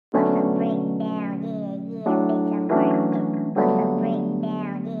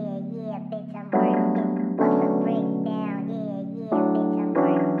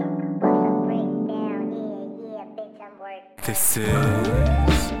This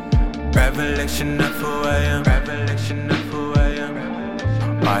is revelation of who I am. Revelation of who I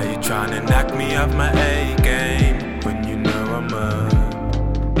am. Are you trying to knock me off my A game when you know I'm up?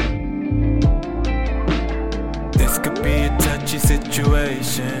 This could be a touchy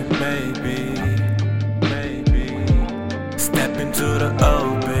situation, maybe. Step into the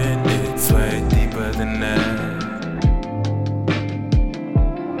open, it's way deeper than that.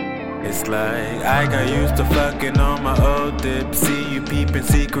 It's like I got used to fucking on my old dip. See you peeping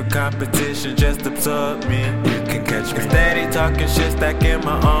secret competition, just absorb me. You can catch me steady talking shit, stacking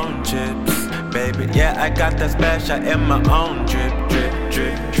my own chips. Baby, yeah, I got that splash, I am my own drip, drip,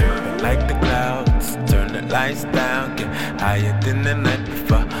 drip, drip. Like the clouds, turn the lights down, get higher than the night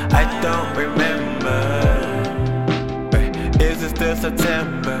before. I don't remember. Wait, is it still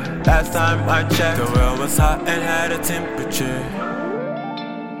September? Last time I checked, the world was hot and had a temperature.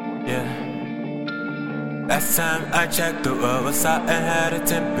 Yeah. Last time I checked, the world was hot and had a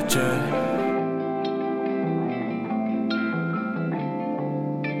temperature.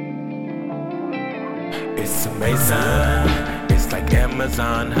 It's amazing. It's like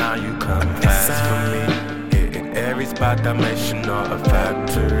Amazon, how you come fast for me. Hitting every spot that makes you know a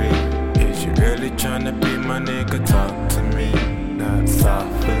factory. Is you really tryna be my nigga? Talk to me, not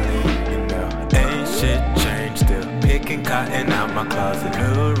softly. You know, ain't shit changed, still picking cotton out my closet.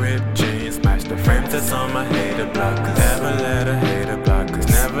 New ripped jeans, match the frames that's on my hater blockers. Never let a hater block us,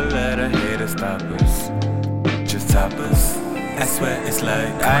 never let a hater stop us. Just top us. I swear it's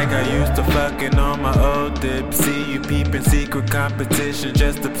like I got used to fucking on my old dip. See you peeping secret competition,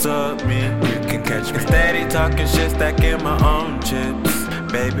 just absorb me. You can catch me steady talking shit, stacking my own chips.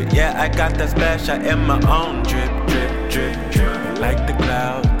 Baby, yeah, I got that splash, I am my own drip, drip, drip, drip. Like the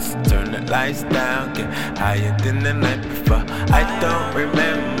clouds, turn the lights down, get higher than the night before. I don't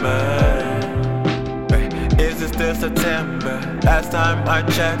remember. Wait, is it still September? Last time I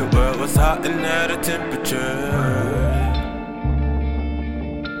checked, the world was hot and had a temperature.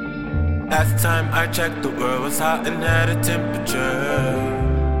 Last time I checked, the world was hot and had a temperature.